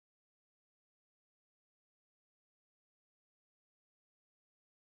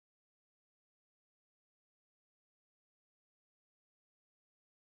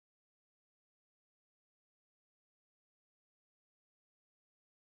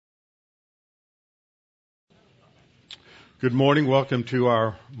Good morning. Welcome to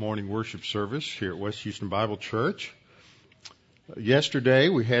our morning worship service here at West Houston Bible Church. Yesterday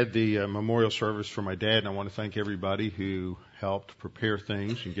we had the memorial service for my dad, and I want to thank everybody who helped prepare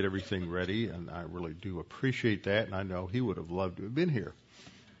things and get everything ready, and I really do appreciate that, and I know he would have loved to have been here.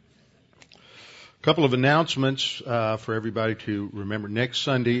 A couple of announcements for everybody to remember. Next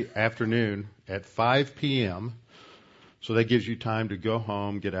Sunday afternoon at 5 p.m., so that gives you time to go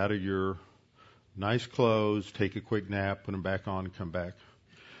home, get out of your nice clothes, take a quick nap, put them back on, and come back.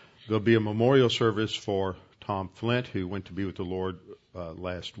 There'll be a memorial service for Tom Flint, who went to be with the Lord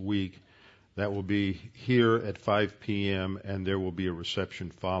last week. That will be here at 5 p.m., and there will be a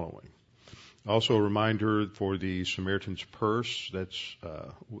reception following. Also a reminder for the Samaritan's Purse. That's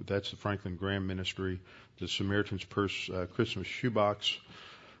the Franklin Graham Ministry. The Samaritan's Purse Christmas shoebox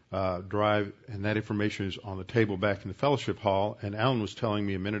drive, and that information is on the table back in the fellowship hall. And Alan was telling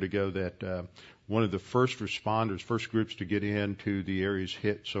me a minute ago that one of the first groups to get into the areas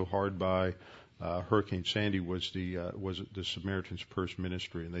hit so hard by Hurricane Sandy was the Samaritan's Purse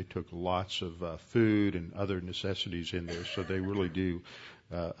Ministry, and they took lots of food and other necessities in there. So they really do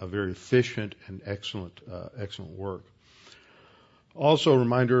a very efficient and excellent work. Also, a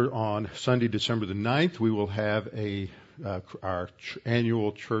reminder: on Sunday, December the 9th, we will have our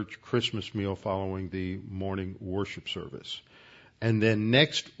annual church Christmas meal following the morning worship service. And then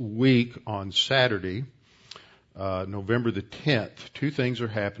next week on Saturday, November the 10th, two things are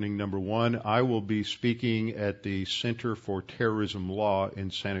happening. Number one, I will be speaking at the Center for Terrorism Law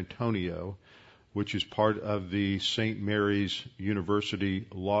in San Antonio, which is part of the St. Mary's University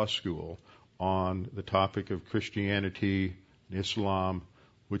Law School, on the topic of Christianity and Islam,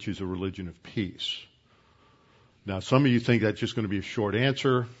 which is a religion of peace. Now, some of you think that's just going to be a short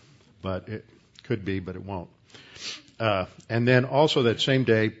answer, but it could be, but it won't. And then also that same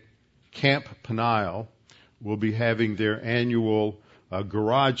day, Camp Peniel will be having their annual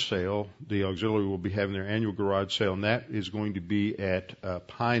garage sale. The auxiliary will be having their annual garage sale, and that is going to be at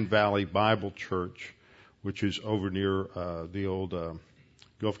Pine Valley Bible Church, which is over near the old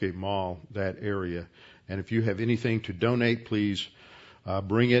Gulfgate Mall, that area. And if you have anything to donate, please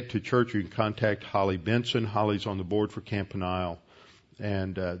bring it to church. You can contact Holly Benson. Holly's on the board for Camp Peniel.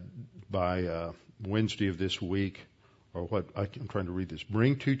 And by Wednesday of this week, or what, I'm trying to read this,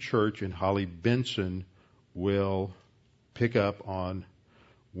 bring to church, and Holly Benson will pick up on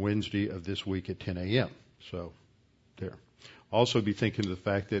Wednesday of this week at 10 a.m. So there. Also be thinking of the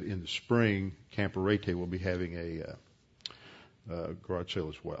fact that in the spring, Camp Arete will be having a garage sale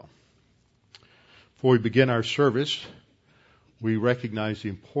as well. Before we begin our service, we recognize the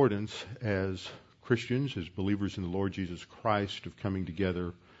importance as Christians, as believers in the Lord Jesus Christ, of coming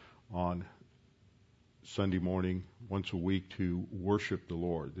together on Sunday morning once a week to worship the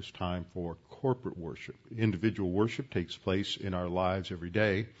Lord. This time for corporate worship. Individual worship takes place in our lives every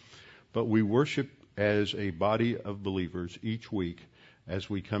day, but we worship as a body of believers each week as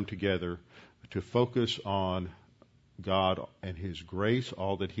we come together to focus on God and His grace,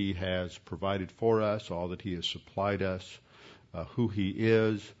 all that He has provided for us, all that He has supplied us, who He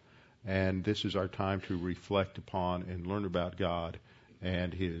is, and this is our time to reflect upon and learn about God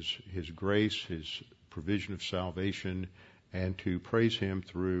and His grace, His provision of salvation, and to praise Him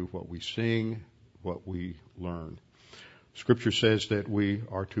through what we sing, what we learn. Scripture says that we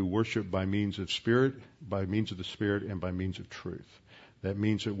are to worship by means of the Spirit, and by means of truth. That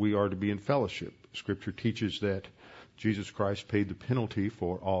means that we are to be in fellowship. Scripture teaches that Jesus Christ paid the penalty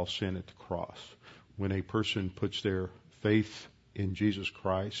for all sin at the cross. When a person puts their faith in Jesus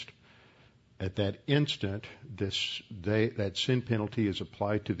Christ, at that instant, that sin penalty is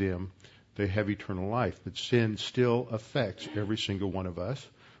applied to them. They have eternal life. But sin still affects every single one of us.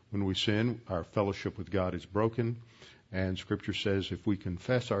 When we sin, our fellowship with God is broken. And Scripture says if we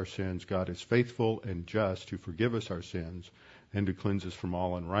confess our sins, God is faithful and just to forgive us our sins and to cleanse us from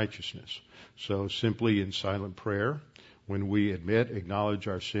all unrighteousness. So simply in silent prayer, when we acknowledge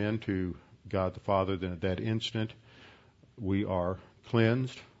our sin to God the Father, then at that instant, we are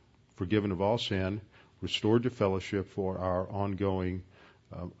cleansed, forgiven of all sin, restored to fellowship for our ongoing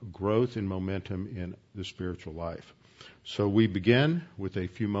growth and momentum in the spiritual life. So we begin with a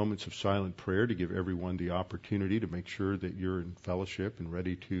few moments of silent prayer to give everyone the opportunity to make sure that you're in fellowship and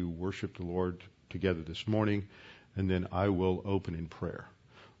ready to worship the Lord together this morning. And then I will open in prayer.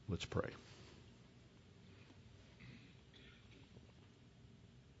 Let's pray.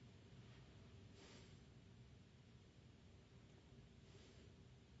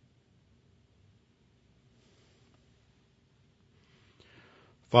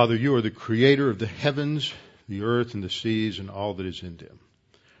 Father, you are the creator of the heavens, the earth, and the seas, and all that is in them.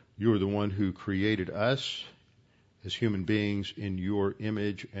 You are the one who created us as human beings in your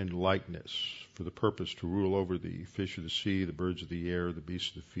image and likeness, for the purpose to rule over the fish of the sea, the birds of the air, the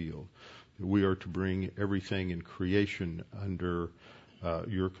beasts of the field. That we are to bring everything in creation under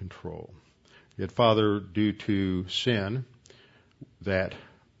your control. Yet, Father, due to sin, that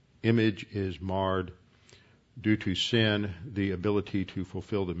image is marred. Due to sin, the ability to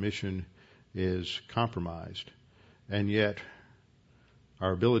fulfill the mission is compromised. And yet,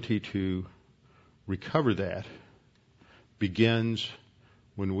 our ability to recover that begins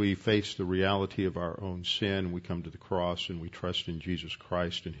when we face the reality of our own sin. We come to the cross and we trust in Jesus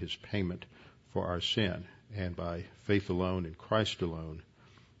Christ and His payment for our sin. And by faith alone in Christ alone,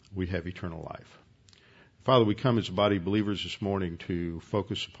 we have eternal life. Father, we come as a body of believers this morning to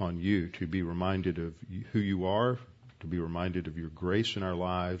focus upon You, to be reminded of who You are, to be reminded of Your grace in our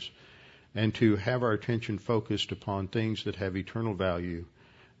lives, and to have our attention focused upon things that have eternal value,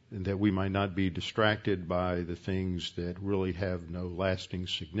 and that we might not be distracted by the things that really have no lasting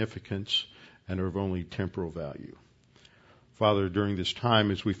significance and are of only temporal value. Father, during this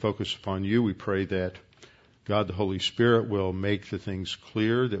time as we focus upon You, we pray that God the Holy Spirit will make the things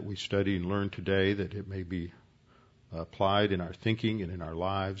clear that we study and learn today, that it may be applied in our thinking and in our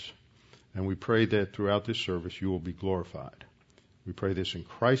lives. And we pray that throughout this service You will be glorified. We pray this in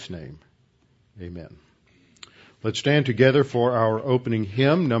Christ's name. Amen. Let's stand together for our opening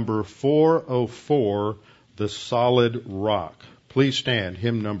hymn, number 404, The Solid Rock. Please stand,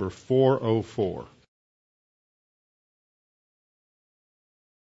 hymn number 404.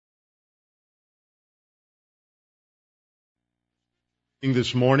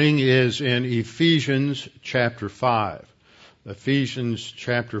 This morning is in Ephesians chapter 5. Ephesians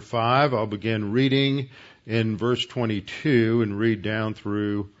chapter 5, I'll begin reading in verse 22 and read down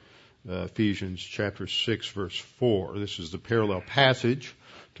through Ephesians chapter 6, verse 4. This is the parallel passage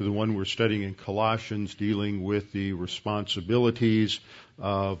to the one we're studying in Colossians, dealing with the responsibilities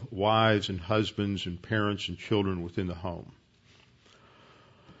of wives and husbands and parents and children within the home.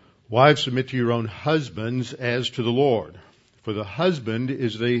 Wives, submit to your own husbands as to the Lord. For the husband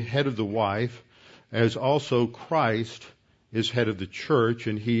is the head of the wife, as also Christ is head of the church,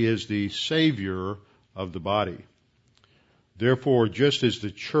 and He is the Savior of the body. Therefore, just as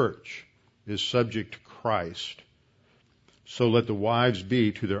the church is subject to Christ, so let the wives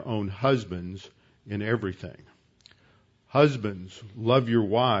be to their own husbands in everything. Husbands, love your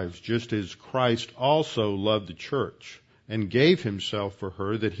wives, just as Christ also loved the church, and gave Himself for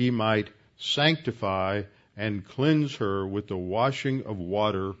her, that He might sanctify and cleanse her with the washing of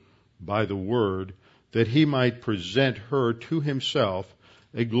water by the word, that He might present her to Himself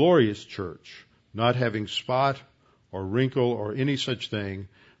a glorious church, not having spot or wrinkle or any such thing,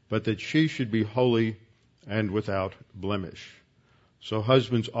 but that she should be holy and without blemish. So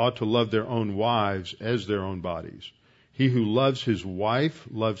husbands ought to love their own wives as their own bodies. He who loves his wife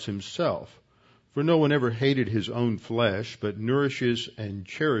loves himself. For no one ever hated his own flesh, but nourishes and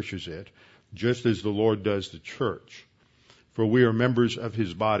cherishes it, just as the Lord does the church. For we are members of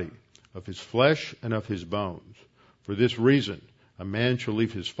His body, of His flesh and of His bones. For this reason, a man shall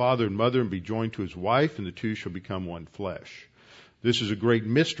leave his father and mother and be joined to his wife, and the two shall become one flesh. This is a great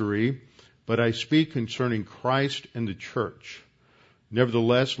mystery, but I speak concerning Christ and the church.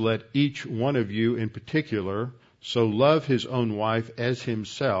 Nevertheless, let each one of you in particular so love his own wife as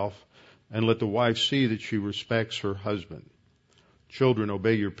himself, and let the wife see that she respects her husband. Children,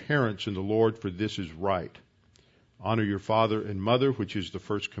 obey your parents in the Lord, for this is right. Honor your father and mother, which is the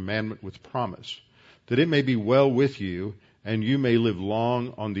first commandment with promise, that it may be well with you, and you may live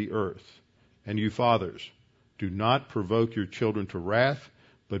long on the earth. And you fathers, do not provoke your children to wrath,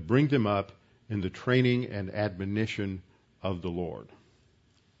 but bring them up in the training and admonition of the Lord.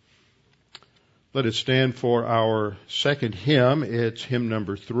 Let us stand for our second hymn. It's hymn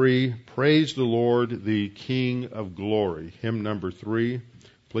number 3, Praise the Lord, the King of Glory. Hymn number 3.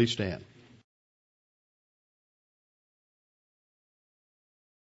 Please stand.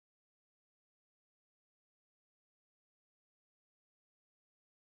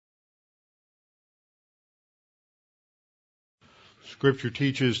 Scripture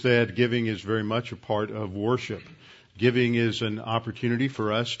teaches that giving is very much a part of worship. Giving is an opportunity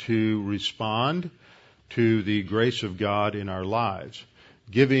for us to respond to the grace of God in our lives.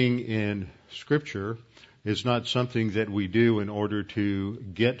 Giving in Scripture is not something that we do in order to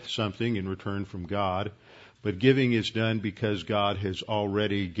get something in return from God, but giving is done because God has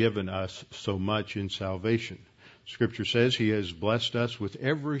already given us so much in salvation. Scripture says He has blessed us with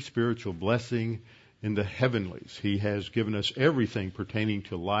every spiritual blessing in the heavenlies. He has given us everything pertaining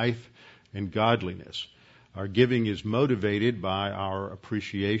to life and godliness. Our giving is motivated by our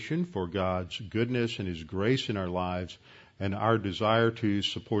appreciation for God's goodness and His grace in our lives and our desire to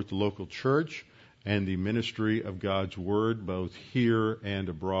support the local church and the ministry of God's Word both here and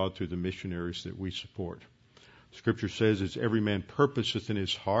abroad through the missionaries that we support. Scripture says, "As every man purposeth in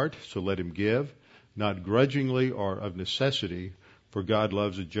his heart, so let him give, not grudgingly or of necessity, for God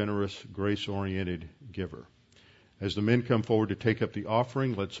loves a generous, grace-oriented giver." As the men come forward to take up the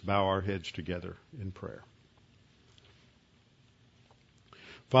offering, let's bow our heads together in prayer.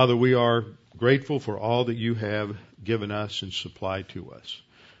 Father, we are grateful for all that you have given us and supplied to us.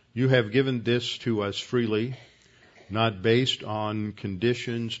 You have given this to us freely, not based on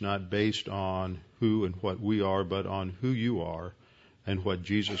conditions, not based on who and what we are, but on who you are and what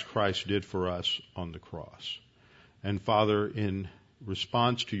Jesus Christ did for us on the cross. And Father, in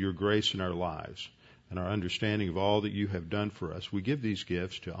response to your grace in our lives and our understanding of all that you have done for us, we give these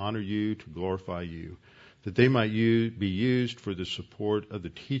gifts to honor you, to glorify you, that they might be used for the support of the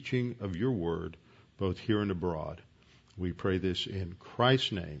teaching of your word, both here and abroad. We pray this in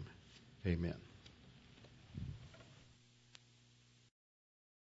Christ's name. Amen.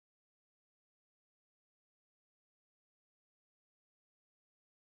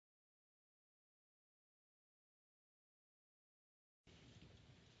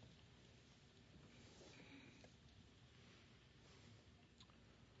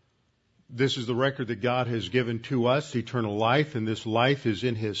 This is the record that God has given to us, eternal life, and this life is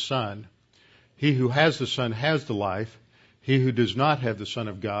in His Son. He who has the Son has the life. He who does not have the Son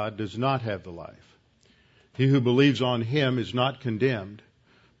of God does not have the life. He who believes on Him is not condemned,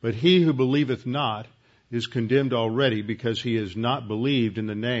 but he who believeth not is condemned already, because he has not believed in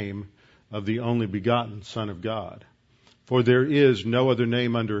the name of the only begotten Son of God. For there is no other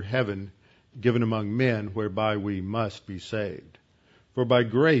name under heaven given among men whereby we must be saved. For by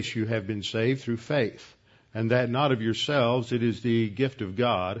grace you have been saved through faith, and that not of yourselves, it is the gift of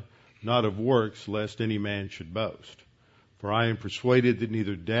God, not of works, lest any man should boast. For I am persuaded that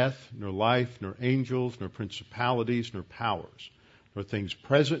neither death, nor life, nor angels, nor principalities, nor powers, nor things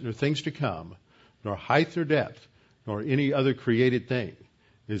present, nor things to come, nor height nor depth, nor any other created thing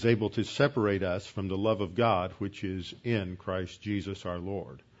is able to separate us from the love of God which is in Christ Jesus our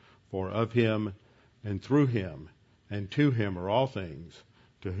Lord. For of Him, and through Him, and to Him are all things,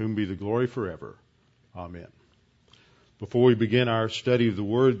 to whom be the glory forever. Amen. Before we begin our study of the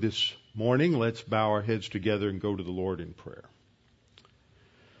Word this morning, let's bow our heads together and go to the Lord in prayer.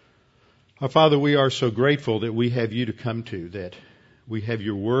 Our Father, we are so grateful that we have you to come to, that we have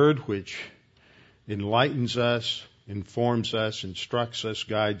your Word which enlightens us, informs us, instructs us,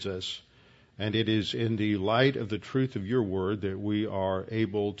 guides us, and it is in the light of the truth of your Word that we are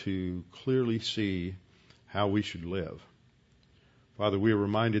able to clearly see how we should live. Father, we are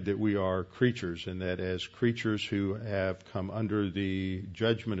reminded that we are creatures, and that as creatures who have come under the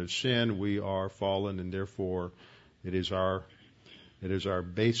judgment of sin, we are fallen, and therefore it is our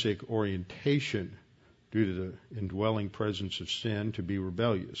basic orientation, due to the indwelling presence of sin, to be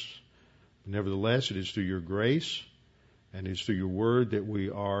rebellious. Nevertheless, it is through your grace and it is through your word that we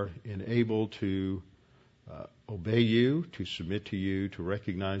are enabled to obey you, to submit to you, to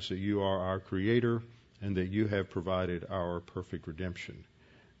recognize that you are our Creator and that you have provided our perfect redemption.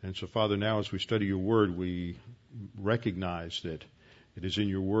 And so, Father, now as we study your word, we recognize that it is in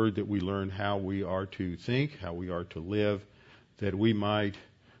your word that we learn how we are to think, how we are to live, that we might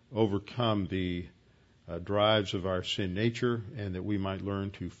overcome the drives of our sin nature, and that we might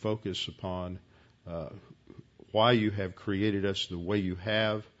learn to focus upon why you have created us the way you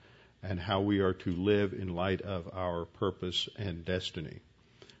have, and how we are to live in light of our purpose and destiny.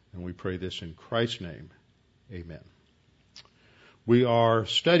 And we pray this in Christ's name. Amen. We are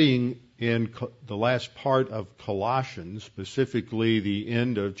studying in the last part of Colossians, specifically the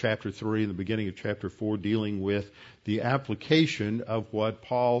end of chapter 3 and the beginning of chapter 4, dealing with the application of what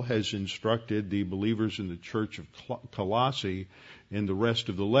Paul has instructed the believers in the church of Colossae in the rest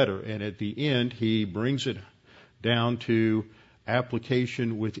of the letter. And at the end, he brings it down to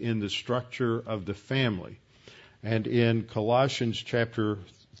application within the structure of the family. And in Colossians chapter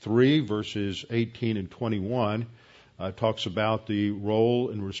 3, verses 18 and 21, talks about the role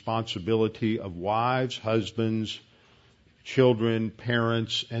and responsibility of wives, husbands, children,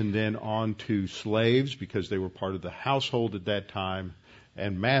 parents, and then on to slaves, because they were part of the household at that time,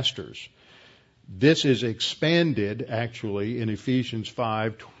 and masters. This is expanded, actually, in Ephesians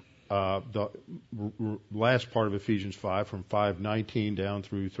 5, the last part of Ephesians 5, from 5:19 down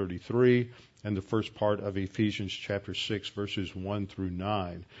through 33, and the first part of Ephesians chapter 6, verses 1 through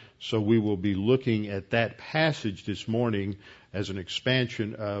 9. So we will be looking at that passage this morning as an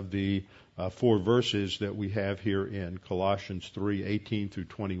expansion of the four verses that we have here in Colossians 3:18 through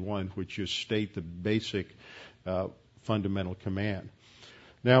 21, which just state the basic fundamental command.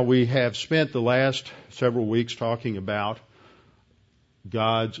 Now, we have spent the last several weeks talking about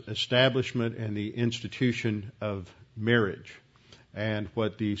God's establishment and the institution of marriage, and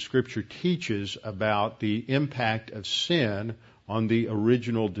what the Scripture teaches about the impact of sin on the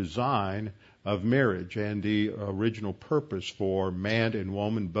original design of marriage and the original purpose for man and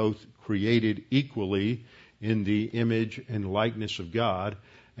woman, both created equally in the image and likeness of God,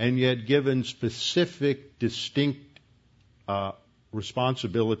 and yet given specific, distinct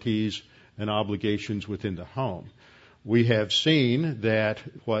responsibilities and obligations within the home. We have seen that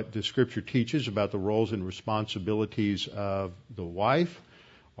what the Scripture teaches about the roles and responsibilities of the wife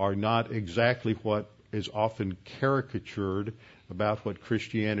are not exactly what is often caricatured about what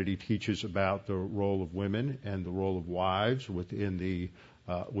Christianity teaches about the role of women and the role of wives within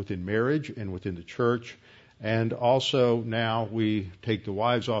marriage and within the church. And also now we take the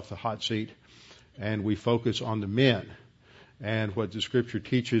wives off the hot seat and we focus on the men and what the Scripture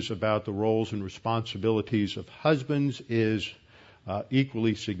teaches about the roles and responsibilities of husbands is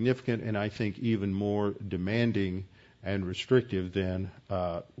equally significant, and I think even more demanding and restrictive than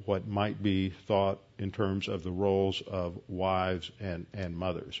what might be thought in terms of the roles of wives and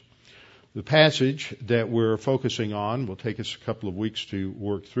mothers. The passage that we're focusing on, will take us a couple of weeks to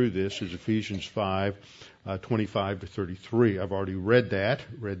work through this, is Ephesians 5:25 to 33. I've already read that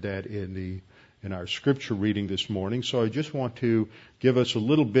in our scripture reading this morning, so I just want to give us a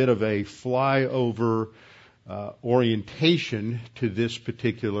little bit of a flyover orientation to this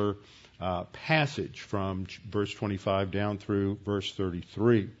particular passage from verse 25 down through verse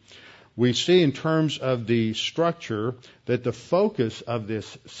 33. We see in terms of the structure that the focus of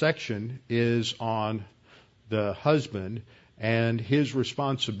this section is on the husband and his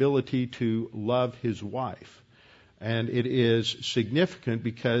responsibility to love his wife. And it is significant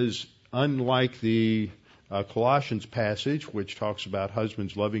because unlike the Colossians passage, which talks about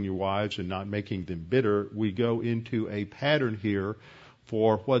husbands loving your wives and not making them bitter, we go into a pattern here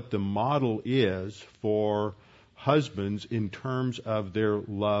for what the model is for husbands in terms of their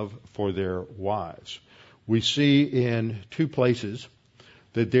love for their wives. We see in two places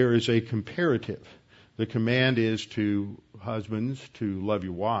that there is a comparative. The command is to husbands to love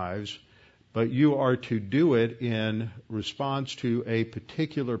your wives, but you are to do it in response to a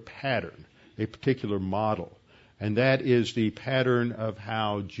particular pattern, a particular model. And that is the pattern of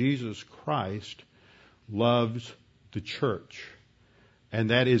how Jesus Christ loves the church.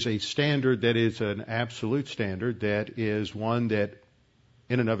 And that is a standard that is an absolute standard, that is one that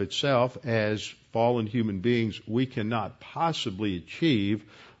in and of itself, as fallen human beings, we cannot possibly achieve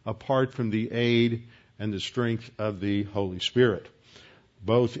apart from the aid and the strength of the Holy Spirit.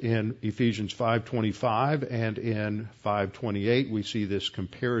 Both in Ephesians 5:25 and in 5:28, we see this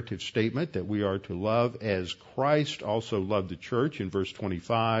comparative statement that we are to love as Christ also loved the church in verse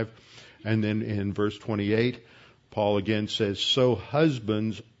 25. And then in verse 28, Paul again says, so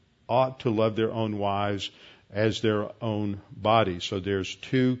husbands ought to love their own wives as their own bodies. So there's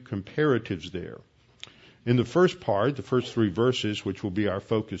two comparatives there. In the first part, the first three verses, which will be our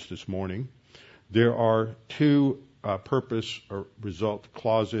focus this morning, there are two purpose or result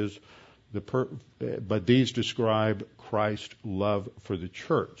clauses, but these describe Christ's love for the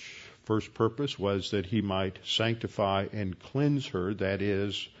church. First purpose was that he might sanctify and cleanse her, that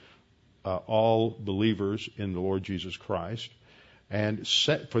is, all believers in the Lord Jesus Christ, and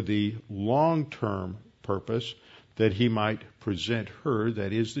set for the long-term purpose that he might present her,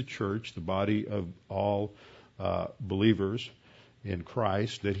 that is the church, the body of all believers in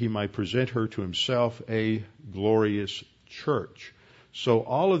Christ, that he might present her to himself a glorious church. So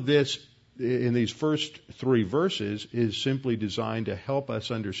all of this in these first three verses is simply designed to help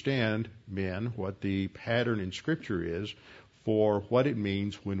us understand, men, what the pattern in Scripture is for what it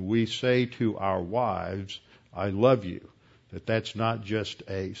means when we say to our wives, I love you. That's not just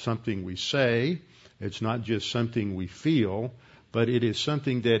something we say, it's not just something we feel, but it is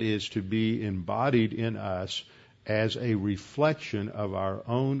something that is to be embodied in us as a reflection of our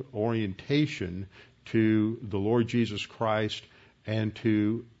own orientation to the Lord Jesus Christ and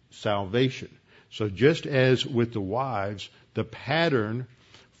to salvation. So just as with the wives, the pattern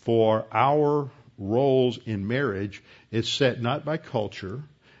for our roles in marriage is set not by culture,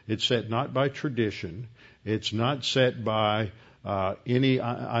 it's set not by tradition, it's not set by any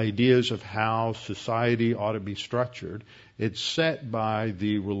ideas of how society ought to be structured. It's set by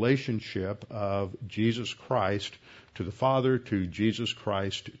the relationship of Jesus Christ to the Father, to Jesus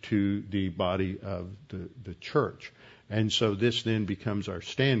Christ, to the body of the church. And so this then becomes our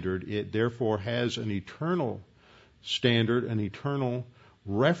standard. It therefore has an eternal standard, an eternal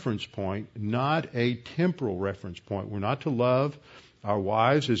reference point, not a temporal reference point. We're not to love our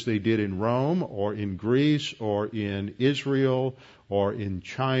wives as they did in Rome or in Greece or in Israel or in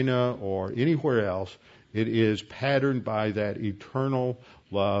China or anywhere else. It is patterned by that eternal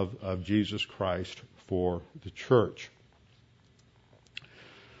love of Jesus Christ for the church.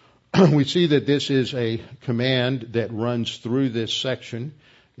 We see that this is a command that runs through this section.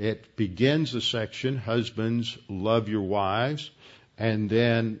 It begins the section, husbands, love your wives, and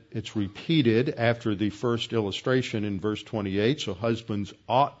then it's repeated after the first illustration in verse 28. So husbands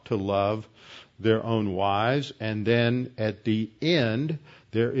ought to love their own wives. And then at the end,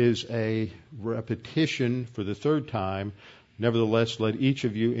 there is a repetition for the third time. Nevertheless, let each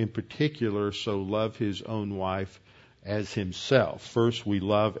of you in particular so love his own wife as himself. First, we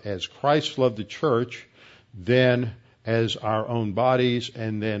love as Christ loved the church, then as our own bodies,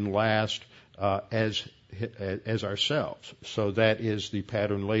 and then last as ourselves. So that is the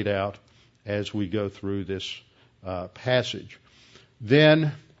pattern laid out as we go through this passage.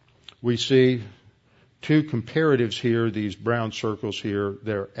 Then we see two comparatives here, these brown circles here.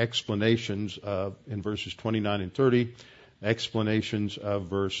 They're explanations in verses 29 and 30, explanations of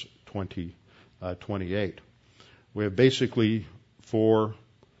verse 28. We have basically four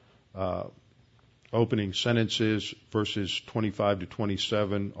opening sentences. Verses 25 to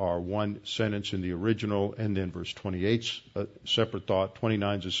 27 are one sentence in the original, and then verse 28 is a separate thought,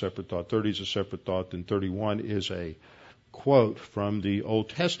 29 is a separate thought, 30 is a separate thought, and 31 is a quote from the Old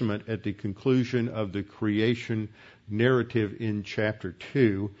Testament at the conclusion of the creation narrative in chapter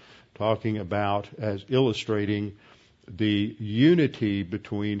 2, talking about, as illustrating, the unity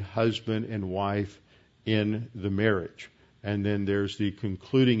between husband and wife in the marriage. And then there's the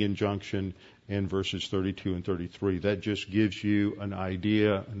concluding injunction in verses 32 and 33. That just gives you an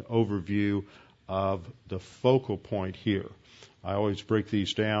idea, an overview of the focal point here. I always break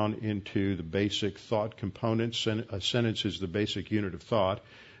these down into the basic thought components. A sentence is the basic unit of thought.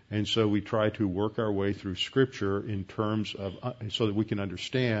 And so we try to work our way through Scripture in terms of, so that we can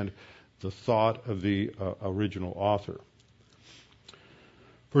understand the thought of the original author.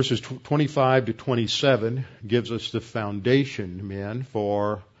 Verses 25 to 27 gives us the foundation, men,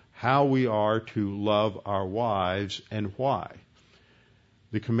 for how we are to love our wives and why.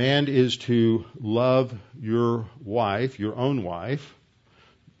 The command is to love your wife, your own wife,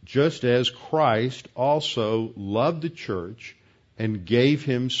 just as Christ also loved the church and gave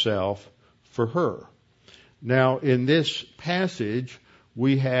himself for her. Now, in this passage,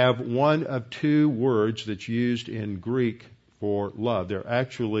 we have one of two words that's used in Greek for love. There are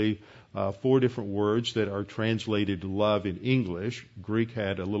actually four different words that are translated love in English. Greek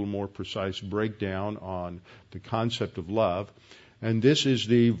had a little more precise breakdown on the concept of love. And this is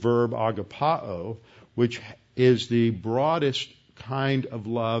the verb agapao, which is the broadest kind of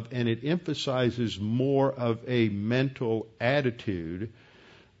love, and it emphasizes more of a mental attitude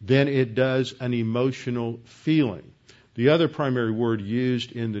than it does an emotional feeling. The other primary word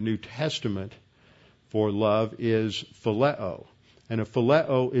used in the New Testament for love is phileo. And a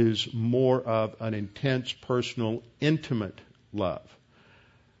phileo is more of an intense, personal, intimate love.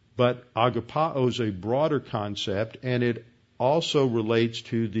 But agapao is a broader concept, and it also relates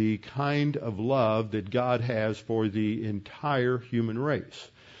to the kind of love that God has for the entire human race.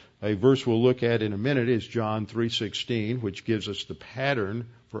 A verse we'll look at in a minute is John 3:16, which gives us the pattern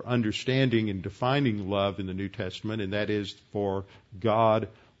for understanding and defining love in the New Testament, and that is, for God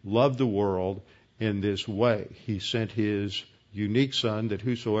loved the world in this way. He sent his unique Son, that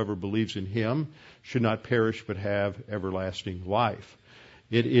whosoever believes in him should not perish but have everlasting life.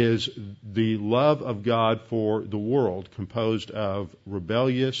 It is the love of God for the world, composed of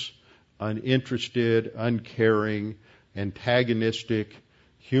rebellious, uninterested, uncaring, antagonistic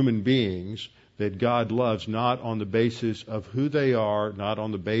human beings, that God loves not on the basis of who they are, not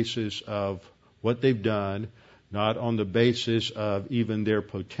on the basis of what they've done, not on the basis of even their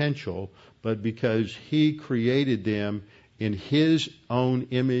potential, but because he created them in his own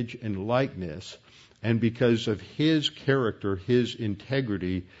image and likeness, and because of his character, his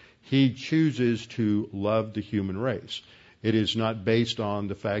integrity, he chooses to love the human race. It is not based on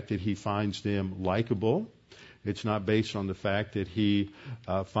the fact that he finds them likable. It's not based on the fact that he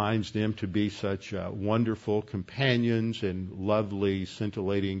finds them to be such wonderful companions and lovely,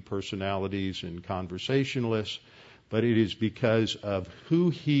 scintillating personalities and conversationalists, but it is because of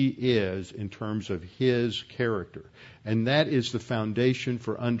who he is in terms of his character. And that is the foundation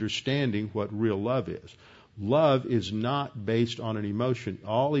for understanding what real love is. Love is not based on an emotion.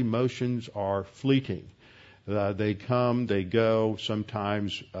 All emotions are fleeting. They come, they go.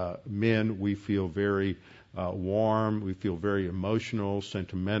 Sometimes men, we feel very warm, we feel very emotional,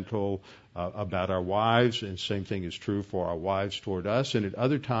 sentimental about our wives, and same thing is true for our wives toward us. And at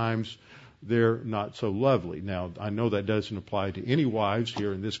other times, they're not so lovely. Now, I know that doesn't apply to any wives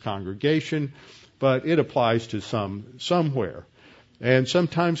here in this congregation, but it applies to some somewhere. And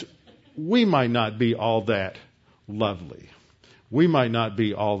sometimes we might not be all that lovely. We might not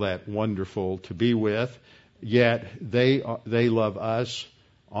be all that wonderful to be with, yet they love us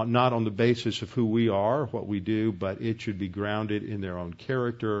not on the basis of who we are, what we do, but it should be grounded in their own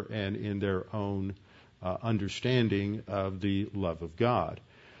character and in their own understanding of the love of God.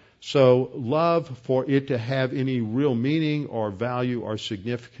 So love, for it to have any real meaning or value or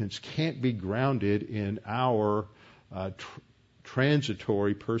significance, can't be grounded in our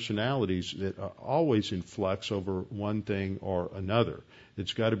transitory personalities that are always in flux over one thing or another.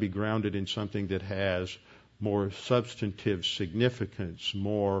 It's got to be grounded in something that has more substantive significance,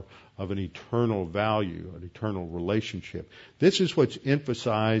 more of an eternal value, an eternal relationship. This is what's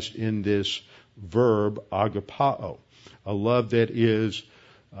emphasized in this verb agapao, a love that is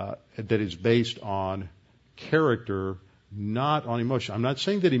based on character, not on emotion. I'm not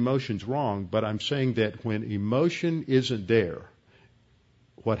saying that emotion's wrong, but I'm saying that when emotion isn't there,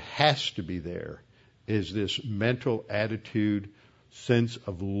 what has to be there is this mental attitude, sense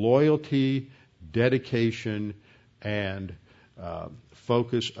of loyalty, dedication, and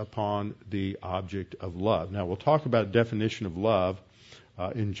focus upon the object of love. Now, we'll talk about definition of love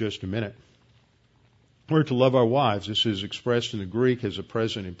in just a minute. We're to love our wives. This is expressed in the Greek as a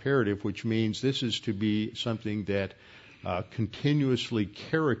present imperative, which means this is to be something that continuously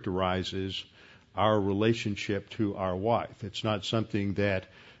characterizes our relationship to our wife. It's not something that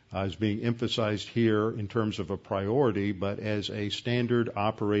is being emphasized here in terms of a priority, but as a standard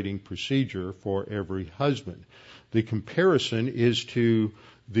operating procedure for every husband. The comparison is to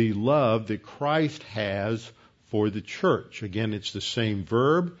the love that Christ has for the church. Again, it's the same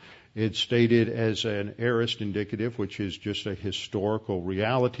verb. It's stated as an aorist indicative, which is just a historical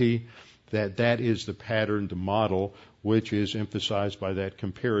reality, that is the pattern, the model, which is emphasized by that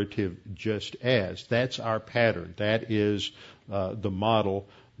comparative just as. That's our pattern. That is the model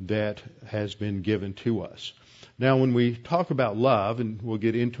that has been given to us. Now, when we talk about love, and we'll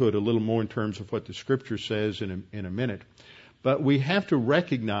get into it a little more in terms of what the Scripture says in a minute, but we have to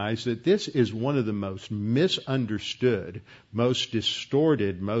recognize that this is one of the most misunderstood, most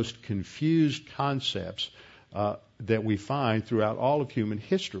distorted, most confused concepts that we find throughout all of human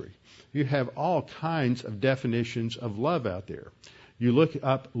history. You have all kinds of definitions of love out there. You look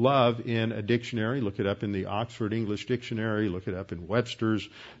up love in a dictionary, look it up in the Oxford English Dictionary, look it up in Webster's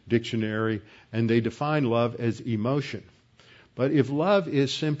Dictionary, and they define love as emotion. But if love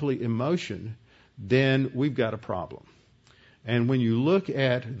is simply emotion, then we've got a problem. And when you look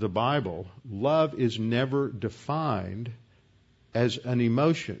at the Bible, love is never defined as an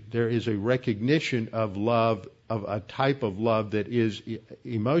emotion. There is a recognition of love, of a type of love that is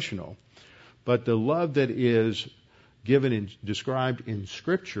emotional. But the love that is given and described in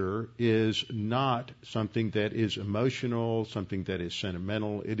Scripture is not something that is emotional, something that is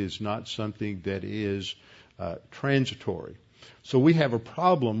sentimental. It is not something that is transitory. So we have a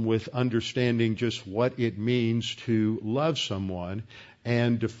problem with understanding just what it means to love someone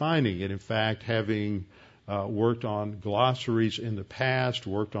and defining it. In fact, having worked on glossaries in the past,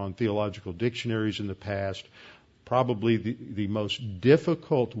 worked on theological dictionaries in the past, probably the most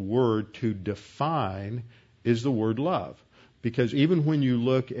difficult word to define is the word love. Because even when you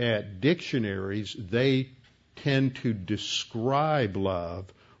look at dictionaries, they tend to describe love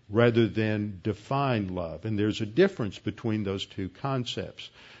rather than define love. And there's a difference between those two concepts.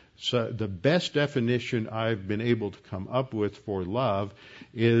 So the best definition I've been able to come up with for love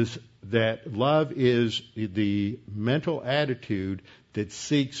is that love is the mental attitude that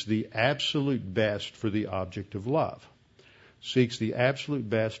seeks the absolute best for the object of love. Seeks the absolute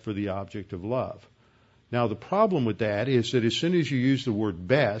best for the object of love. Now, the problem with that is that as soon as you use the word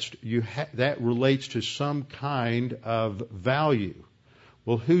best, that relates to some kind of value.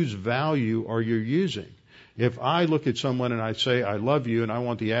 Well, whose value are you using? If I look at someone and I say, I love you and I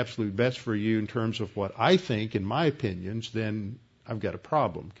want the absolute best for you in terms of what I think and my opinions, then I've got a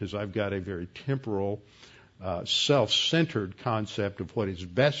problem because I've got a very temporal, self-centered concept of what is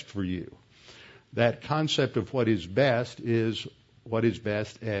best for you. That concept of what is best as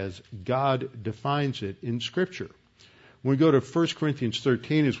God defines it in Scripture. When we go to 1 Corinthians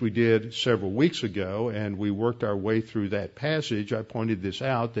 13, as we did several weeks ago, and we worked our way through that passage, I pointed this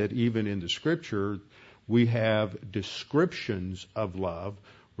out, that even in the Scripture, we have descriptions of love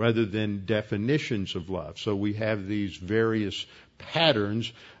rather than definitions of love. So we have these various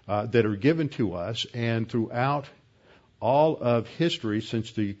patterns that are given to us, and throughout all of history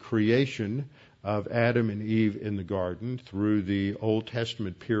since the creation of Adam and Eve in the garden, through the Old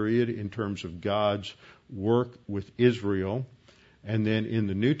Testament period in terms of God's work with Israel, and then in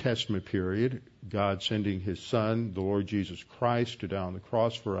the New Testament period, God sending His Son, the Lord Jesus Christ, to die on the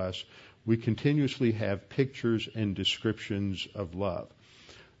cross for us, we continuously have pictures and descriptions of love.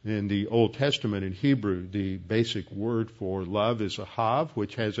 In the Old Testament, in Hebrew, the basic word for love is ahav,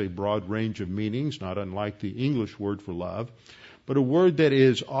 which has a broad range of meanings, not unlike the English word for love. But a word that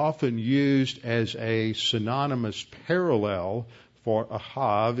is often used as a synonymous parallel for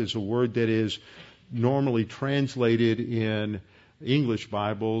ahav is a word that is normally translated in English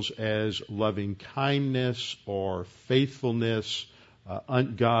Bibles as loving kindness or faithfulness,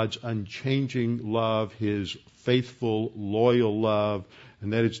 God's unchanging love, His faithful, loyal love,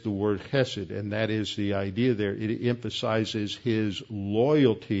 and that is the word chesed, and that is the idea there. It emphasizes His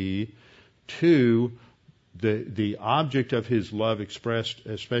loyalty to the object of His love, expressed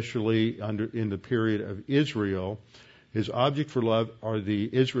especially in the period of Israel. His object for love are the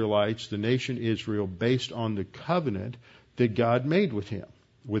Israelites, the nation Israel, based on the covenant that God made with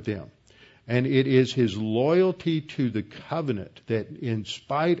them. And it is His loyalty to the covenant that, in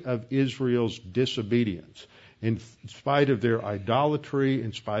spite of Israel's disobedience, in spite of their idolatry,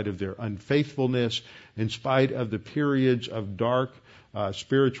 in spite of their unfaithfulness, in spite of the periods of dark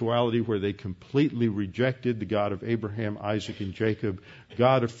spirituality where they completely rejected the God of Abraham, Isaac, and Jacob,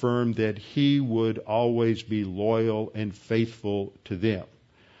 God affirmed that He would always be loyal and faithful to them,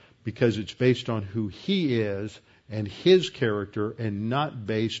 because it's based on who He is and His character, and not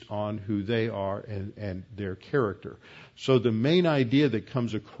based on who they are and their character. So the main idea that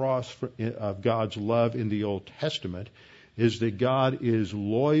comes across of God's love in the Old Testament is that God is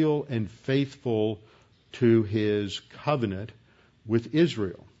loyal and faithful to His covenant with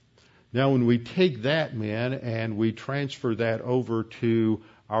Israel. Now, when we take that, man, and we transfer that over to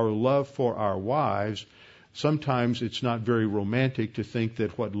our love for our wives, sometimes it's not very romantic to think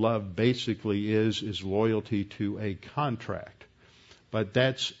that what love basically is loyalty to a contract. But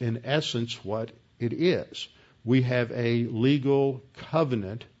that's in essence what it is. We have a legal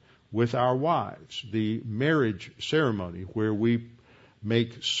covenant with our wives, the marriage ceremony, where we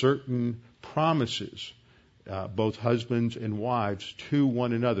make certain promises, both husbands and wives, to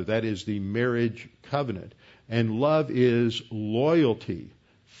one another. That is the marriage covenant. And love is loyalty,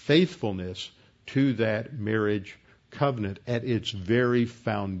 faithfulness to that marriage covenant at its very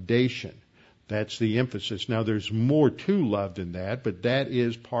foundation. That's the emphasis. Now, there's more to love than that, but that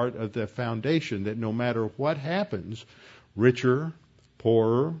is part of the foundation, that no matter what happens, richer,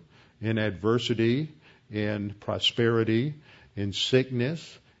 poorer, in adversity, in prosperity, in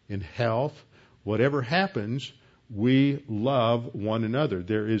sickness, in health, whatever happens, we love one another.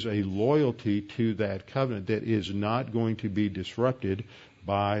 There is a loyalty to that covenant that is not going to be disrupted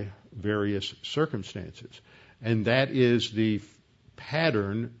by various circumstances. And that is the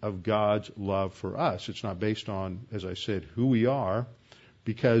pattern of God's love for us. It's not based on, as I said, who we are,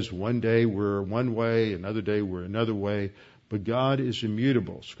 because one day we're one way, another day we're another way, but God is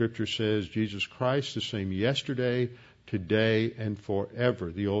immutable. Scripture says Jesus Christ the same yesterday, today, and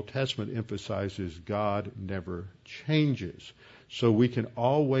forever. The Old Testament emphasizes God never changes. So we can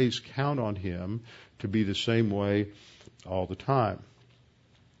always count on Him to be the same way all the time.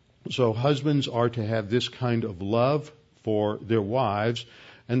 So husbands are to have this kind of love for their wives.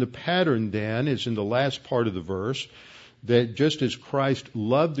 And the pattern then is in the last part of the verse, that just as Christ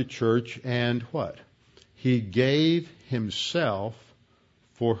loved the church and what? He gave Himself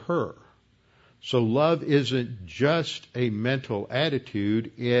for her. So love isn't just a mental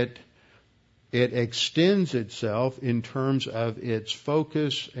attitude. It extends itself in terms of its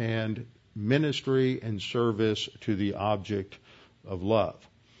focus and ministry and service to the object of love.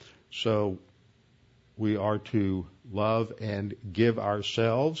 So we are to love and give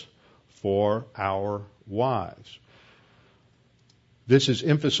ourselves for our wives. This is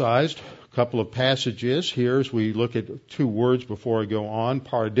emphasized, a couple of passages here as we look at two words before I go on.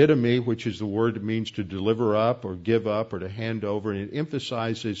 Paradidomi, which is the word that means to deliver up or give up or to hand over, and it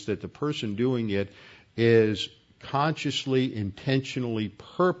emphasizes that the person doing it is consciously, intentionally,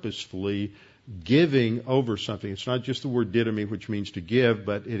 purposefully giving over something. It's not just the word didomi, which means to give,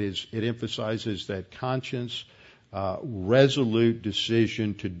 but it emphasizes that conscious, resolute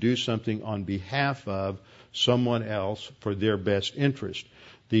decision to do something on behalf of someone else for their best interest.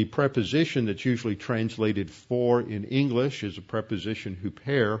 The preposition that's usually translated for in English is a preposition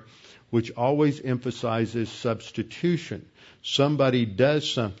huper, which always emphasizes substitution. Somebody does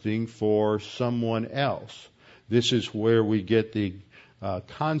something for someone else. This is where we get the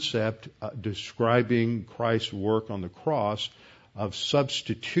concept describing Christ's work on the cross of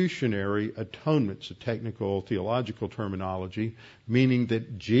substitutionary atonement. It's a technical theological terminology, meaning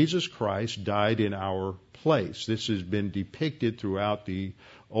that Jesus Christ died in our place. This has been depicted throughout the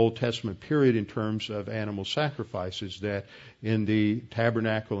Old Testament period in terms of animal sacrifices, that in the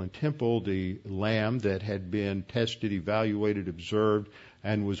tabernacle and temple, the lamb that had been tested, evaluated, observed,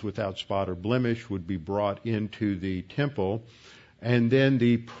 and was without spot or blemish would be brought into the temple, and then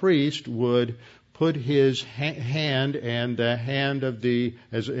the priest would put his hand and the hand of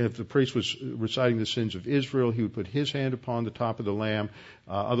as if the priest was reciting the sins of Israel, he would put his hand upon the top of the lamb.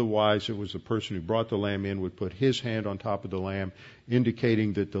 Otherwise, it was the person who brought the lamb in would put his hand on top of the lamb,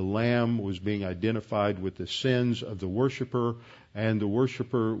 indicating that the lamb was being identified with the sins of the worshiper, and the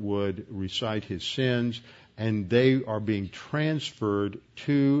worshiper would recite his sins, and they are being transferred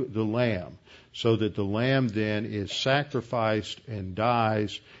to the lamb, so that the lamb then is sacrificed and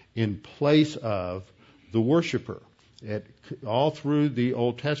dies in place of the worshiper. All through the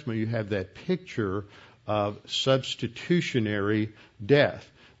Old Testament, you have that picture of substitutionary death.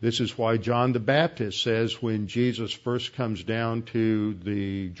 This is why John the Baptist says when Jesus first comes down to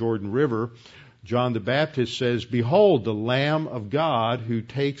the Jordan River, John the Baptist says, "Behold, the Lamb of God who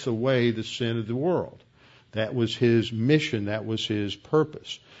takes away the sin of the world." That was his mission. That was his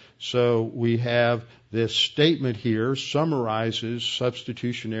purpose. So we have this statement here summarizes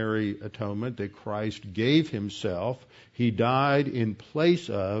substitutionary atonement, that Christ gave himself. He died in place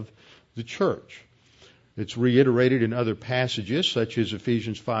of the church. It's reiterated in other passages, such as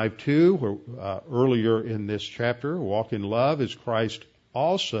Ephesians 5:2, where earlier in this chapter, walk in love as Christ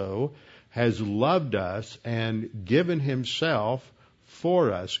also has loved us and given himself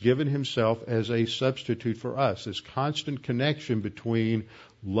for us, given himself as a substitute for us. This constant connection between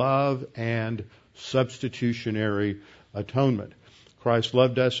love and substitutionary atonement. Christ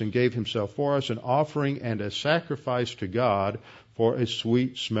loved us and gave himself for us, an offering and a sacrifice to God for a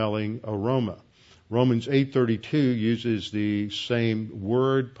sweet-smelling aroma. Romans 8:32 uses the same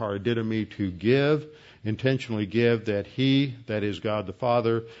word, paradidomi, to give, intentionally give, that he, that is God the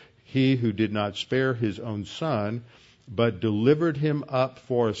Father, he who did not spare his own Son, but delivered him up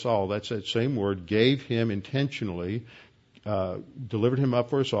for us all. That's that same word, gave him intentionally, delivered him up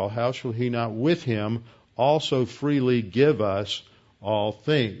for us all. How shall he not with him also freely give us all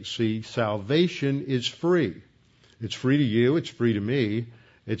things? See, salvation is free. It's free to you. It's free to me.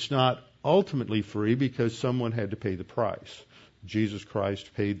 It's not ultimately free because someone had to pay the price. Jesus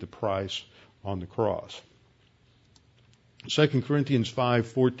Christ paid the price on the cross. 2 Corinthians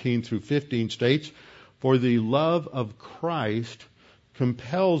 5:14 through 15 states, "For the love of Christ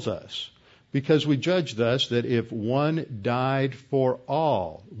compels us, because we judge thus that if one died for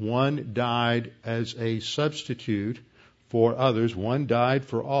all," one died as a substitute for others, one died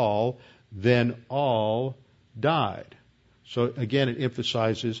for all, "then all died." So again, it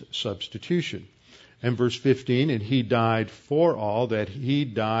emphasizes substitution. And verse 15, "And he died for all," that he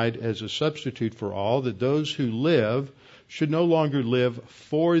died as a substitute for all, that those who live should no longer live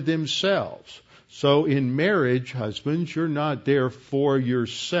for themselves. So in marriage, husbands, you're not there for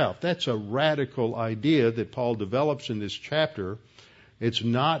yourself. That's a radical idea that Paul develops in this chapter. It's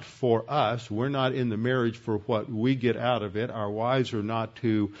not for us. We're not in the marriage for what we get out of it. Our wives are not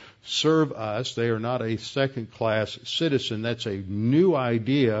to serve us. They are not a second-class citizen. That's a new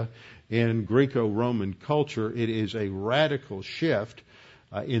idea in Greco-Roman culture. It is a radical shift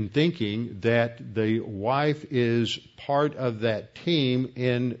in thinking that the wife is part of that team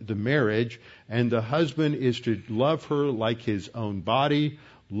in the marriage, and the husband is to love her like his own body,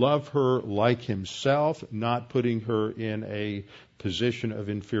 love her like himself, not putting her in a position of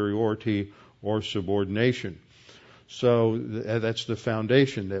inferiority or subordination. So that's the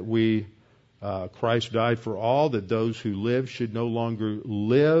foundation, that Christ died for all, that those who live should no longer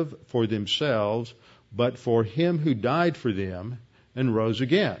live for themselves, but for him who died for them and rose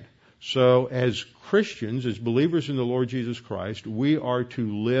again. So as Christians, as believers in the Lord Jesus Christ, we are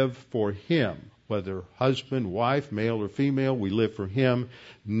to live for him. Whether husband, wife, male or female, we live for him,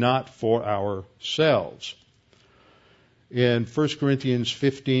 not for ourselves. In 1 Corinthians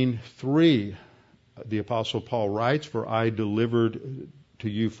 15:3, the Apostle Paul writes, "For I delivered to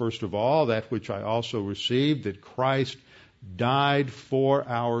you first of all that which I also received, that Christ died for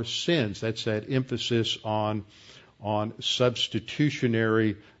our sins." That's that emphasis on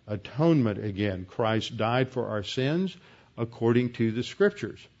substitutionary atonement again. Christ died for our sins according to the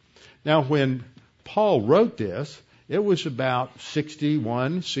Scriptures. Now, when Paul wrote this, it was about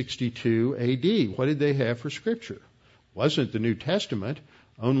 61, 62 AD. What did they have for Scripture? It wasn't the New Testament.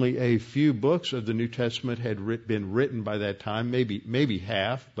 Only a few books of the New Testament had been written by that time, maybe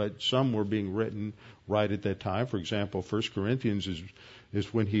half, but some were being written right at that time. For example, 1 Corinthians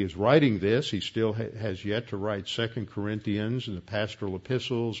is when he is writing this. He still has yet to write 2 Corinthians, and the pastoral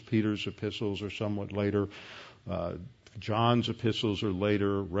epistles. Peter's epistles are somewhat later. John's epistles are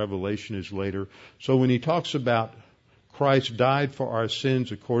later. Revelation is later. So when he talks about Christ died for our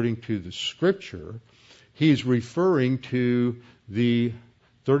sins according to the Scripture, he's referring to the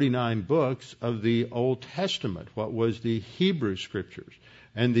 39 books of the Old Testament, what was the Hebrew Scriptures,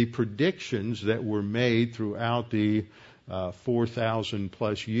 and the predictions that were made throughout the 4,000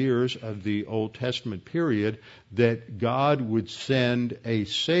 plus years of the Old Testament period that God would send a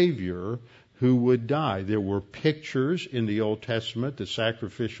Savior who would die. There were pictures in the Old Testament, the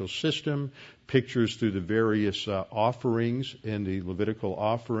sacrificial system, pictures through the various offerings in the Levitical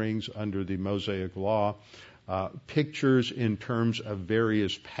offerings under the Mosaic Law, pictures in terms of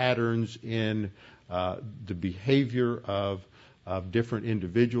various patterns in the behavior of different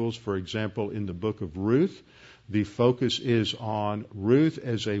individuals. For example, in the book of Ruth, the focus is on Ruth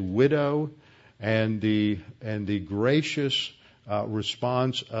as a widow and the gracious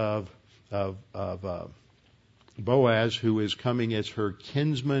response of Boaz, who is coming as her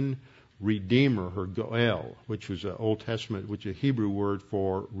kinsman redeemer, her Goel, which was an Old Testament, which is a Hebrew word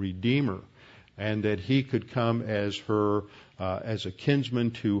for redeemer, and that he could come as her as a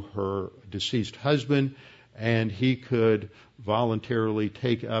kinsman to her deceased husband, and he could voluntarily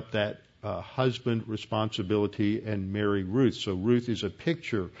take up that husband responsibility and marry Ruth. So Ruth is a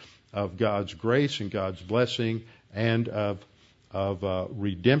picture of God's grace and God's blessing and of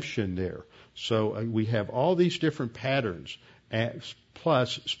redemption there. So we have all these different patterns,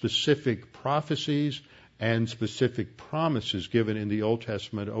 plus specific prophecies and specific promises given in the Old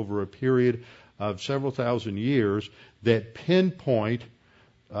Testament over a period of several thousand years that pinpoint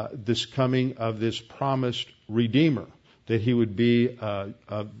this coming of this promised Redeemer, that he would be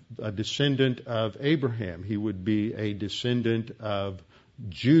a descendant of Abraham. He would be a descendant of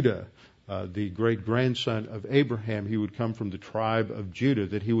Judah, the great-grandson of Abraham. He would come from the tribe of Judah,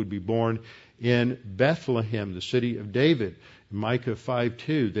 that he would be born in Bethlehem, the city of David. Micah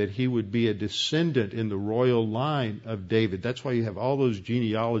 5:2, that he would be a descendant in the royal line of David. That's why you have all those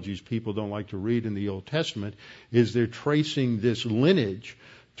genealogies people don't like to read in the Old Testament, is they're tracing this lineage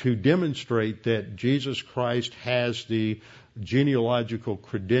to demonstrate that Jesus Christ has the genealogical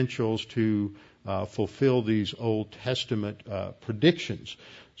credentials to fulfill these Old Testament predictions.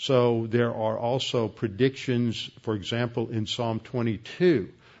 So there are also predictions, for example, in Psalm 22,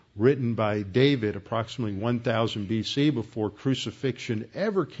 written by David approximately 1000 BC, before crucifixion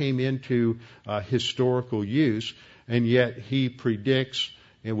ever came into historical use, and yet he predicts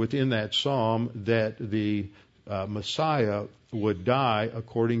within that psalm that the Messiah would die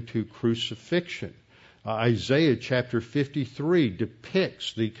according to crucifixion. Isaiah chapter 53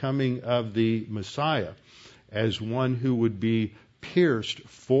 depicts the coming of the Messiah as one who would be pierced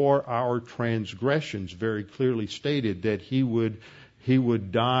for our transgressions, very clearly stated that he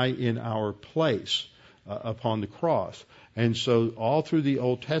would die in our place upon the cross. And so all through the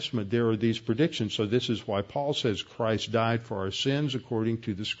Old Testament there are these predictions. So this is why Paul says Christ died for our sins according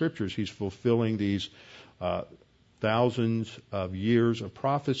to the Scriptures. He's fulfilling these thousands of years of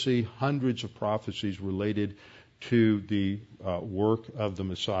prophecy, hundreds of prophecies related to the work of the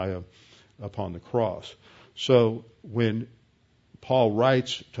Messiah upon the cross. So when Paul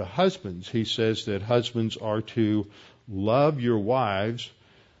writes to husbands, he says that husbands are to love your wives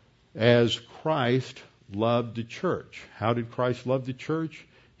as Christ loved the church. How did Christ love the church?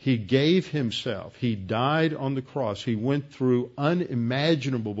 He gave himself. He died on the cross. He went through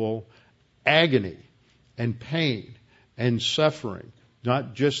unimaginable agony and pain and suffering.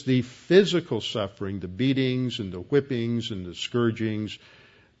 Not just the physical suffering, the beatings and the whippings and the scourgings,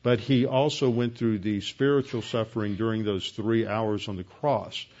 but he also went through the spiritual suffering during those 3 hours on the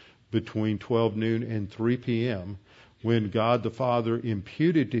cross between 12 noon and 3 p.m. when God the Father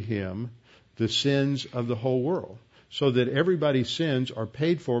imputed to him the sins of the whole world, so that everybody's sins are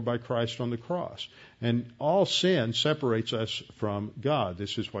paid for by Christ on the cross. And all sin separates us from God.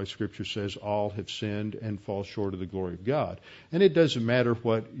 This is why Scripture says all have sinned and fall short of the glory of God. And it doesn't matter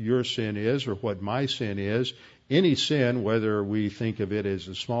what your sin is or what my sin is. Any sin, whether we think of it as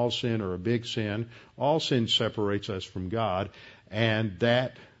a small sin or a big sin, all sin separates us from God. And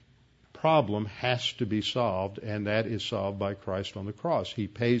that problem has to be solved, and that is solved by Christ on the cross. He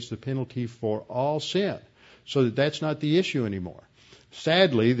pays the penalty for all sin. so that that's not the issue anymore.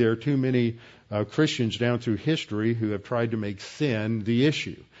 Sadly, there are too many Christians down through history who have tried to make sin the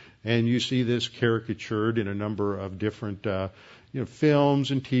issue. And you see this caricatured in a number of different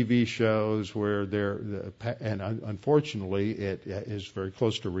films and TV shows where unfortunately it is very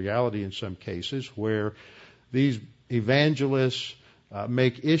close to reality in some cases, where these evangelists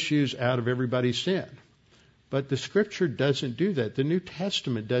make issues out of everybody's sin. But the Scripture doesn't do that. The New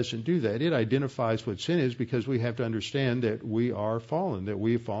Testament doesn't do that. It identifies what sin is, because we have to understand that we are fallen, that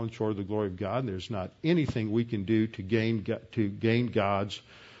we have fallen short of the glory of God, and there's not anything we can do to gain God's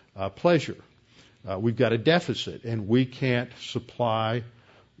pleasure. We've got a deficit, and we can't supply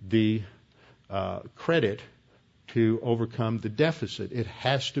the credit to overcome the deficit. It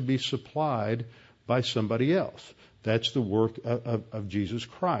has to be supplied by somebody else. That's the work of Jesus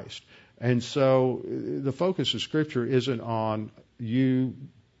Christ. And so the focus of Scripture isn't on you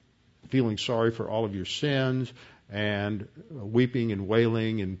feeling sorry for all of your sins and weeping and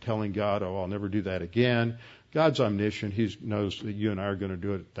wailing and telling God, oh, I'll never do that again. God's omniscient. He knows that you and I are going to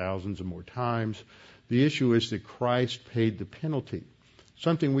do it thousands and more times. The issue is that Christ paid the penalty,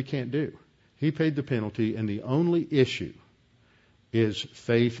 something we can't do. He paid the penalty, and the only issue is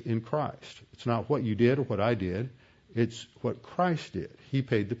faith in Christ. It's not what you did or what I did. It's what Christ did. He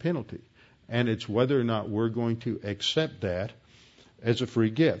paid the penalty. And it's whether or not we're going to accept that as a free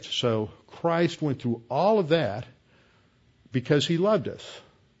gift. So Christ went through all of that because He loved us.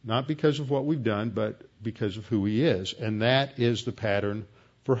 Not because of what we've done, but because of who He is. And that is the pattern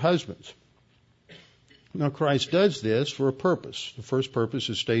for husbands. Now, Christ does this for a purpose. The first purpose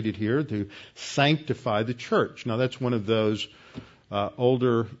is stated here, to sanctify the church. Now, that's one of those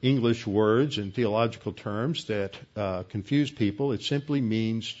older English words and theological terms that confuse people. It simply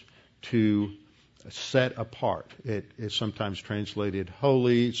means to set apart. It is sometimes translated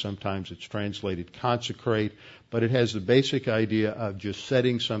holy, sometimes it's translated consecrate, but it has the basic idea of just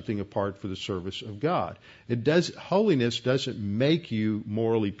setting something apart for the service of God. Holiness doesn't make you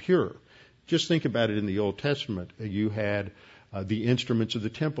morally pure. Just think about it in the Old Testament. You had the instruments of the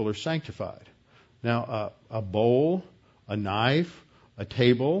temple are sanctified. Now, a bowl, a knife, a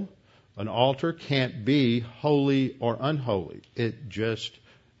table, an altar can't be holy or unholy.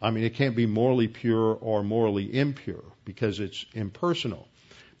 It can't be morally pure or morally impure because it's impersonal.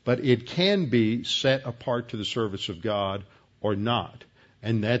 But it can be set apart to the service of God or not.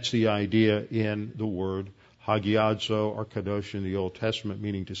 And that's the idea in the word hagiadzo or kadosh in the Old Testament,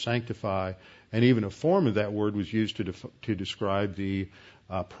 meaning to sanctify. And even a form of that word was used to describe the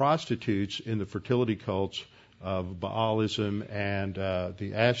prostitutes in the fertility cults of Baalism and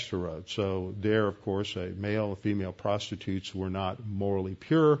the Ashtaroth. So there, of course, a male and female prostitutes were not morally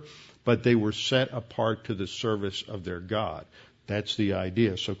pure, but they were set apart to the service of their God. That's the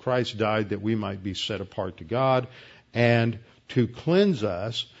idea. So Christ died that we might be set apart to God and to cleanse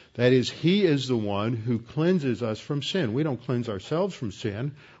us. That is, He is the one who cleanses us from sin. We don't cleanse ourselves from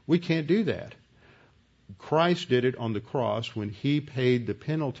sin. We can't do that. Christ did it on the cross when He paid the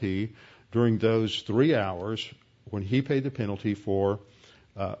penalty during those 3 hours, when He paid the penalty for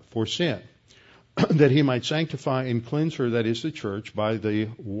sin, that He might sanctify and cleanse her, that is the church, by the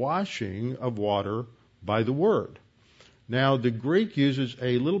washing of water by the Word. Now, the Greek uses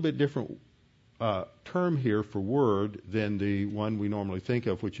a little bit different term here for word than the one we normally think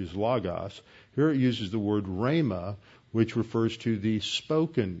of, which is logos. Here it uses the word rhema, which refers to the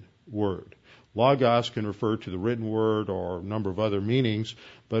spoken word. Logos can refer to the written word or a number of other meanings,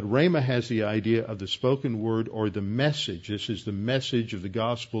 but rhema has the idea of the spoken word or the message. This is the message of the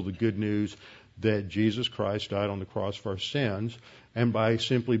gospel, the good news that Jesus Christ died on the cross for our sins, and by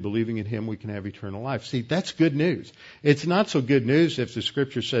simply believing in Him we can have eternal life. See, that's good news. It's not so good news if the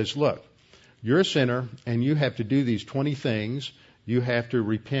Scripture says, look, you're a sinner and you have to do these 20 things. You have to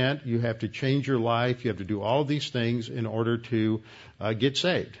repent. You have to change your life. You have to do all of these things in order to get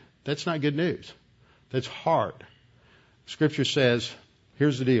saved. That's not good news. That's hard. Scripture says,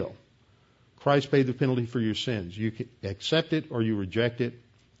 here's the deal. Christ paid the penalty for your sins. You can accept it or you reject it.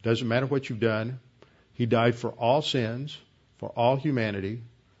 Doesn't matter what you've done. He died for all sins, for all humanity.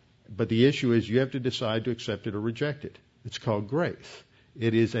 But the issue is you have to decide to accept it or reject it. It's called grace.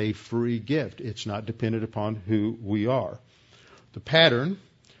 It is a free gift. It's not dependent upon who we are. The pattern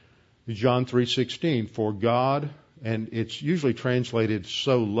is John 3:16. For God, and it's usually translated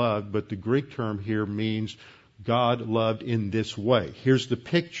so loved, but the Greek term here means God loved in this way. Here's the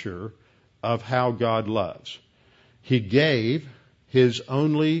picture of how God loves. He gave His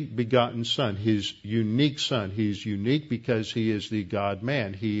only begotten Son, His unique Son. He's unique because He is the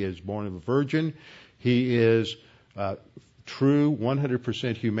God-man. He is born of a virgin. He is true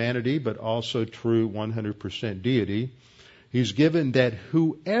 100% humanity, but also true 100% deity. He's given that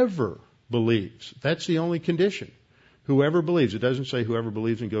whoever believes, that's the only condition. Whoever believes. It doesn't say whoever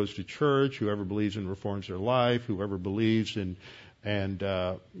believes and goes to church, whoever believes and reforms their life, whoever believes and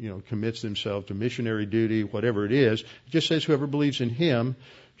commits themselves to missionary duty, whatever it is. It just says whoever believes in him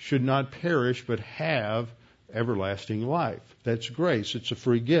should not perish but have everlasting life. That's grace. It's a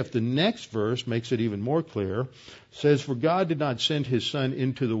free gift. The next verse makes it even more clear. It says, for God did not send his Son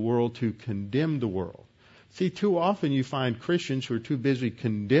into the world to condemn the world. See, too often you find Christians who are too busy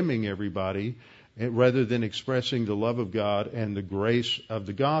condemning everybody rather than expressing the love of God and the grace of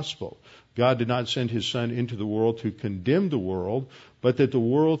the gospel. God did not send his Son into the world to condemn the world, but that the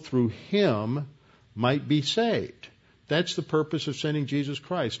world through him might be saved. That's the purpose of sending Jesus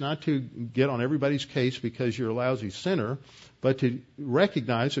Christ, not to get on everybody's case because you're a lousy sinner, but to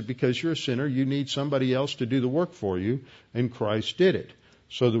recognize that because you're a sinner, you need somebody else to do the work for you, and Christ did it.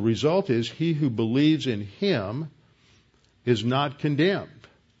 So the result is he who believes in him is not condemned.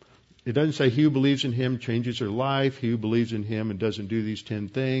 It doesn't say he who believes in him changes their life, he who believes in him and doesn't do these 10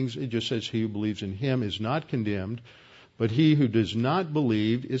 things. It just says he who believes in him is not condemned, but he who does not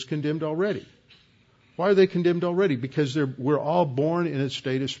believe is condemned already. Why are they condemned already? Because we're all born in a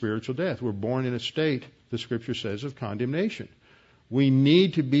state of spiritual death. We're born in a state, the Scripture says, of condemnation. We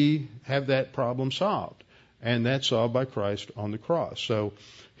need to have that problem solved, and that's solved by Christ on the cross. So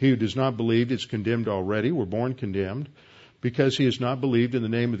he who does not believe is condemned already. We're born condemned because he has not believed in the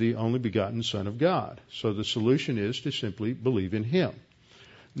name of the only begotten Son of God. So the solution is to simply believe in him.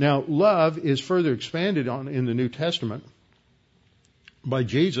 Now, love is further expanded on in the New Testament by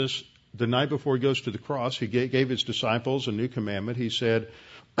Jesus. The night before he goes to the cross, he gave his disciples a new commandment. He said,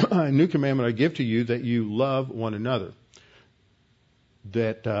 a new commandment I give to you, that you love one another,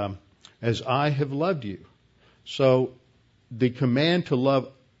 that as I have loved you. So the command to love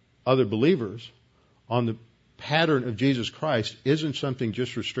other believers on the pattern of Jesus Christ isn't something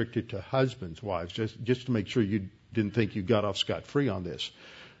just restricted to husbands, wives, just to make sure you didn't think you got off scot-free on this.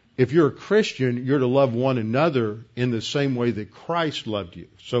 If you're a Christian, you're to love one another in the same way that Christ loved you.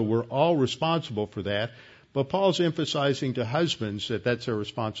 So we're all responsible for that. But Paul's emphasizing to husbands that that's their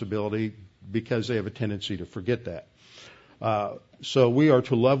responsibility because they have a tendency to forget that. So we are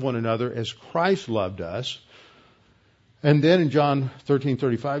to love one another as Christ loved us. And then in John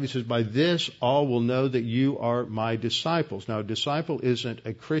 13:35, he says, by this all will know that you are my disciples. Now, a disciple isn't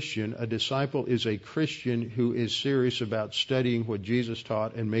a Christian. A disciple is a Christian who is serious about studying what Jesus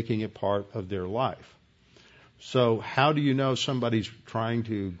taught and making it part of their life. So how do you know somebody's trying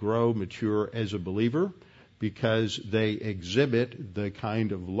to grow, mature as a believer? Because they exhibit the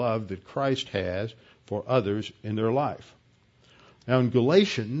kind of love that Christ has for others in their life. Now, in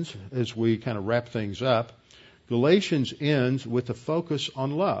Galatians, as we kind of wrap things up, Galatians ends with a focus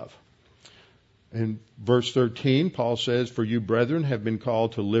on love. In verse 13, Paul says, for you, brethren, have been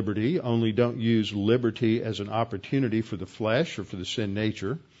called to liberty, only don't use liberty as an opportunity for the flesh or for the sin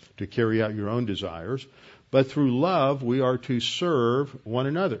nature to carry out your own desires, but through love we are to serve one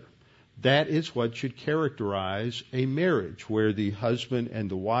another. That is what should characterize a marriage, where the husband and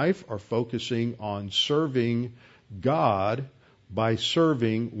the wife are focusing on serving God by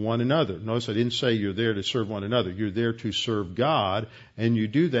serving one another. Notice I didn't say you're there to serve one another. You're there to serve God, and you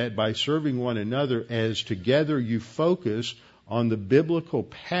do that by serving one another as together you focus on the biblical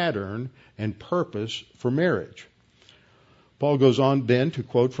pattern and purpose for marriage. Paul goes on then to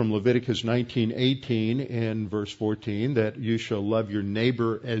quote from Leviticus 19:18 in verse 14 that you shall love your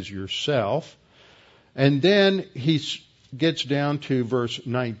neighbor as yourself. And then he gets down to verse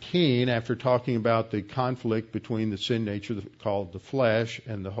 19 after talking about the conflict between the sin nature called the flesh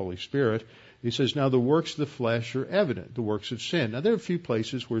and the Holy Spirit. He says, now the works of the flesh are evident, the works of sin. Now there are a few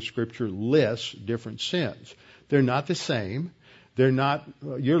places where Scripture lists different sins. They're not the same. They're not,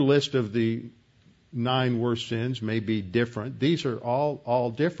 your list of the 9 worst sins may be different. These are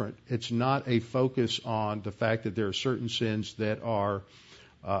all different. It's not a focus on the fact that there are certain sins that are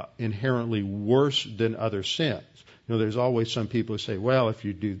inherently worse than other sins. You know, there's always some people who say, well, if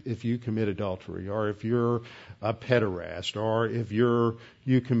you commit adultery, or if you're a pederast, or if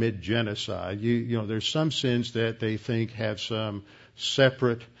you commit genocide, there's some sins that they think have some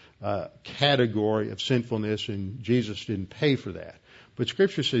separate category of sinfulness, and Jesus didn't pay for that. But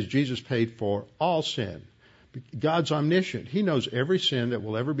Scripture says Jesus paid for all sin. God's omniscient. He knows every sin that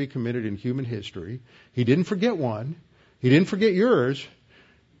will ever be committed in human history. He didn't forget one. He didn't forget yours.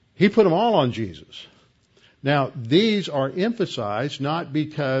 He put them all on Jesus. Now, these are emphasized not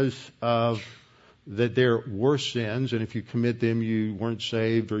because of that they're worse sins, and if you commit them you weren't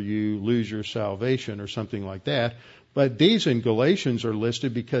saved or you lose your salvation or something like that, But these in Galatians are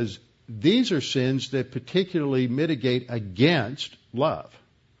listed because these are sins that particularly mitigate against love.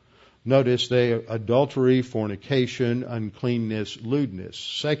 Notice they are adultery, fornication, uncleanness, lewdness.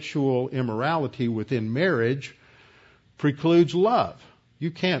 Sexual immorality within marriage precludes love.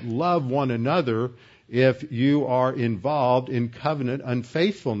 You can't love one another if you are involved in covenant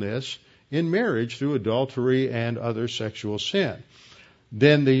unfaithfulness in marriage through adultery and other sexual sin.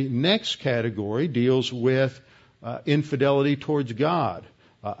 Then the next category deals with infidelity towards God.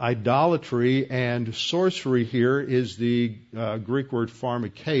 Idolatry and sorcery here is the Greek word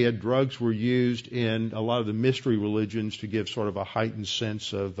pharmakeia. Drugs were used in a lot of the mystery religions to give sort of a heightened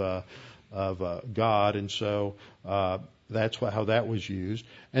sense of God, and so that's how that was used.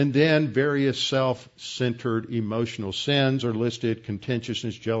 And then various self-centered emotional sins are listed: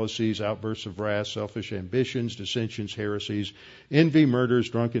 contentiousness, jealousies, outbursts of wrath, selfish ambitions, dissensions, heresies, envy, murders,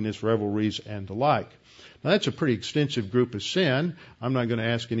 drunkenness, revelries, and the like. Now, that's a pretty extensive group of sin. I'm not going to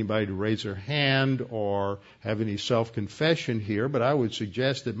ask anybody to raise their hand or have any self-confession here, but I would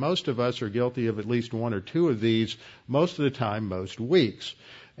suggest that most of us are guilty of at least one or two of these most of the time, most weeks.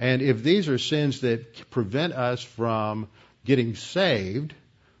 And if these are sins that prevent us from getting saved,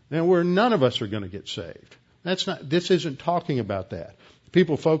 then none of us are going to get saved. This isn't talking about that.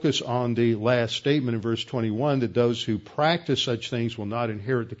 People focus on the last statement in verse 21 that those who practice such things will not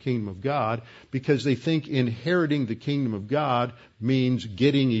inherit the kingdom of God, because they think inheriting the kingdom of God means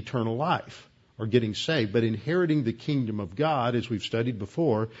getting eternal life or getting saved. But inheriting the kingdom of God, as we've studied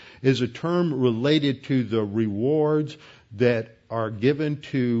before, is a term related to the rewards that are given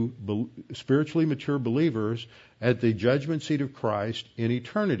to spiritually mature believers at the judgment seat of Christ in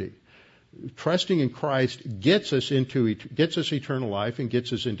eternity. Trusting in Christ gets us eternal life and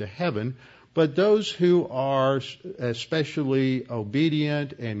gets us into heaven, but those who are especially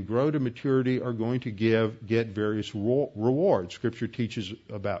obedient and grow to maturity are going to get various rewards. Scripture teaches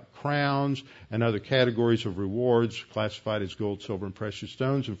about crowns and other categories of rewards classified as gold, silver, and precious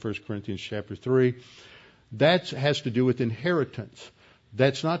stones in 1 Corinthians chapter 3. That has to do with inheritance.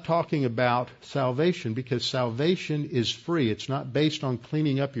 That's not talking about salvation, because salvation is free. It's not based on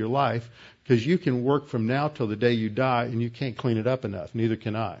cleaning up your life, because you can work from now till the day you die and you can't clean it up enough. Neither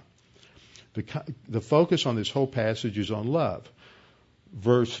can I. The focus on this whole passage is on love.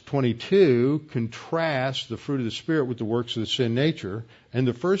 Verse 22 contrasts the fruit of the Spirit with the works of the sin nature, and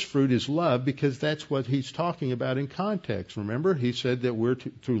the first fruit is love, because that's what he's talking about in context. Remember, he said that we're to,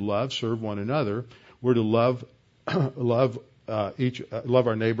 through love, serve one another. We're to love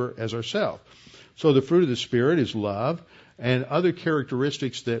our neighbor as ourselves. So the fruit of the Spirit is love, and other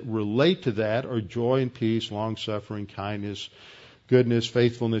characteristics that relate to that are joy and peace, long-suffering, kindness, goodness,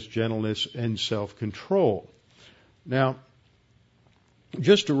 faithfulness, gentleness, and self-control. Now,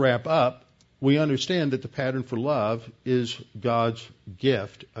 just to wrap up, we understand that the pattern for love is God's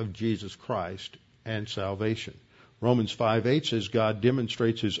gift of Jesus Christ and salvation. Romans 5:8 says God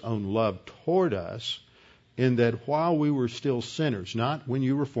demonstrates His own love toward us in that while we were still sinners, not when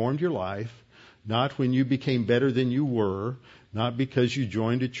you reformed your life, not when you became better than you were, not because you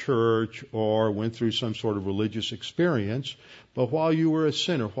joined a church or went through some sort of religious experience, but while you were a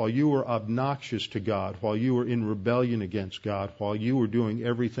sinner, while you were obnoxious to God, while you were in rebellion against God, while you were doing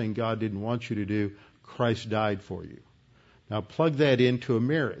everything God didn't want you to do, Christ died for you. Now plug that into a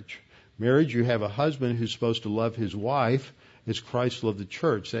marriage. Marriage, you have a husband who's supposed to love his wife as Christ loved the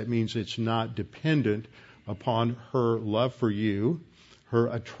church. That means it's not dependent upon her love for you, her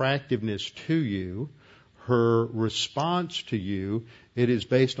attractiveness to you, her response to you. It is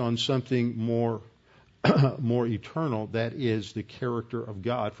based on something more eternal, that is the character of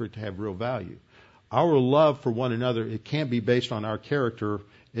God, for it to have real value. Our love for one another, it can't be based on our character.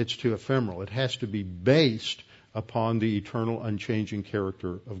 It's too ephemeral. It has to be based upon the eternal, unchanging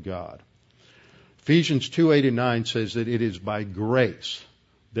character of God. Ephesians 2:8-9 says that it is by grace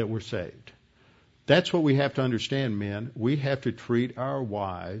that we're saved. That's what we have to understand, men. We have to treat our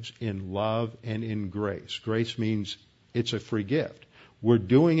wives in love and in grace. Grace means it's a free gift. We're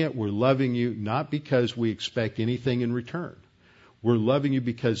doing it, we're loving you, not because we expect anything in return. We're loving you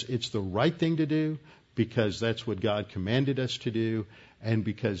because it's the right thing to do, because that's what God commanded us to do, and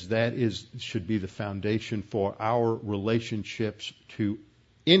because that should be the foundation for our relationships to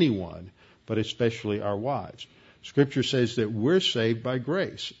anyone, but especially our wives. Scripture says that we're saved by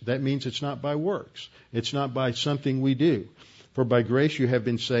grace. That means it's not by works. It's not by something we do. For by grace you have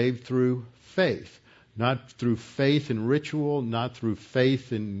been saved through faith. Not through faith in ritual, not through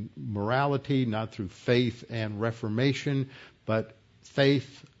faith in morality, not through faith and reformation, but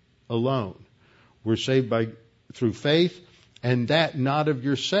faith alone. We're saved through faith, and that not of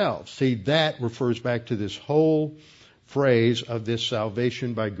yourselves. See, that refers back to this whole phrase of this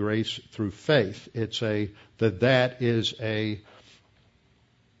salvation by grace through faith. That is a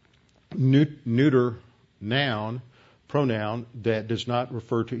neuter pronoun that does not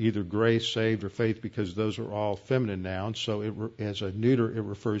refer to either grace, saved, or faith, because those are all feminine nouns. So as a neuter, it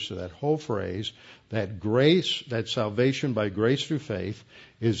refers to that whole phrase, that grace, that salvation by grace through faith,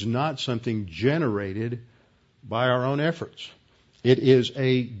 is not something generated by our own efforts. It is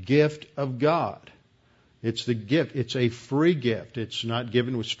a gift of God. It's the gift. It's a free gift. It's not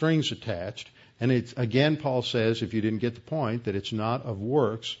given with strings attached. And it's, again, Paul says, if you didn't get the point, that it's not of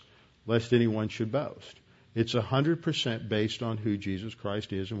works, lest anyone should boast. It's 100% based on who Jesus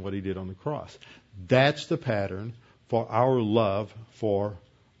Christ is and what He did on the cross. That's the pattern for our love for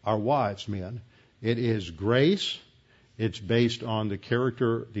our wives, men. It is grace. It's based on the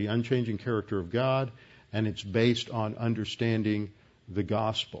character, the unchanging character of God, and it's based on understanding the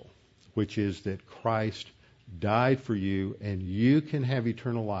gospel, which is that Christ died for you, and you can have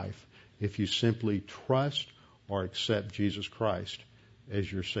eternal life if you simply trust or accept Jesus Christ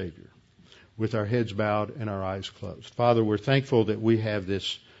as your Savior. With our heads bowed and our eyes closed. Father, we're thankful that we have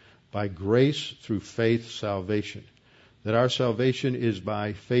this by grace through faith salvation, that our salvation is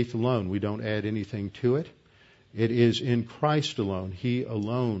by faith alone. We don't add anything to it. It is in Christ alone. He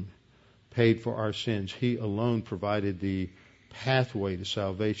alone paid for our sins. He alone provided the pathway to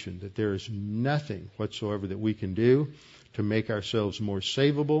salvation, that there is nothing whatsoever that we can do to make ourselves more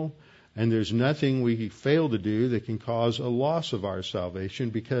savable, and there's nothing we fail to do that can cause a loss of our salvation,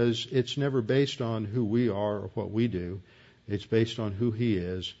 because it's never based on who we are or what we do. It's based on who He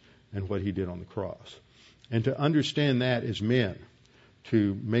is and what He did on the cross. And to understand that as men,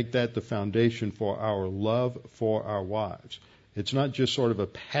 to make that the foundation for our love for our wives. It's not just sort of a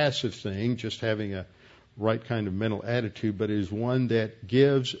passive thing, just having a right kind of mental attitude, but it is one that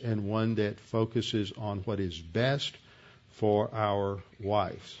gives and one that focuses on what is best for our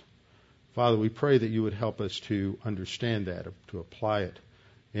wives. Father, we pray that you would help us to understand that, to apply it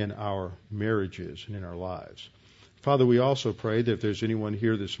in our marriages and in our lives. Father, we also pray that if there's anyone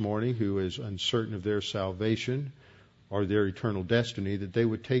here this morning who is uncertain of their salvation or their eternal destiny, that they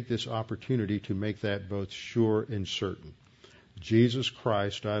would take this opportunity to make that both sure and certain. Jesus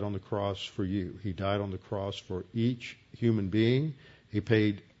Christ died on the cross for you. He died on the cross for each human being. He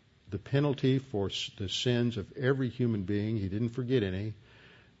paid the penalty for the sins of every human being. He didn't forget any.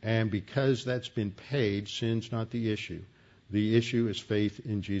 And because that's been paid, sin's not the issue. The issue is faith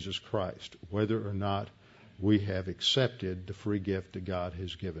in Jesus Christ, whether or not we have accepted the free gift that God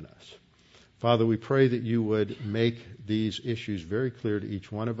has given us. Father, we pray that you would make these issues very clear to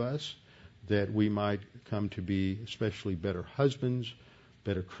each one of us, that we might come to be especially better husbands,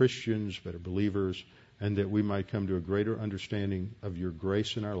 better Christians, better believers, and that we might come to a greater understanding of your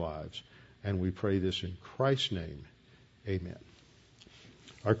grace in our lives. And we pray this in Christ's name. Amen.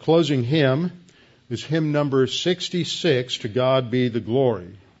 Our closing hymn is hymn number 66, To God Be the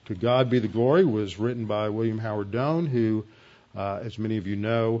Glory. To God Be the Glory was written by William Howard Doane, who, as many of you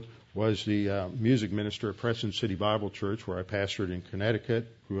know, was the music minister at Preston City Bible Church, where I pastored in Connecticut,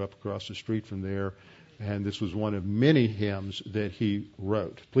 grew up across the street from there, and this was one of many hymns that he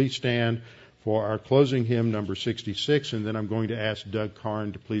wrote. Please stand for our closing hymn, number 66, and then I'm going to ask Doug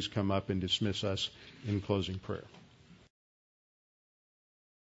Karn to please come up and dismiss us in closing prayer.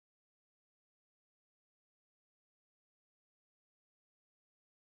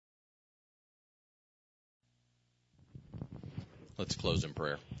 Let's close in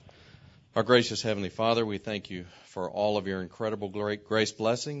prayer. Our gracious Heavenly Father, we thank you for all of your incredible grace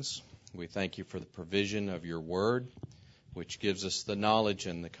blessings. We thank you for the provision of your word, which gives us the knowledge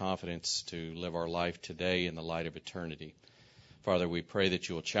and the confidence to live our life today in the light of eternity. Father, we pray that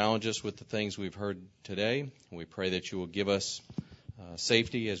you will challenge us with the things we've heard today. We pray that you will give us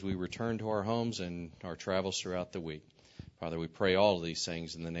safety as we return to our homes and our travels throughout the week. Father, we pray all of these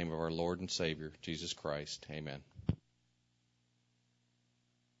things in the name of our Lord and Savior, Jesus Christ. Amen.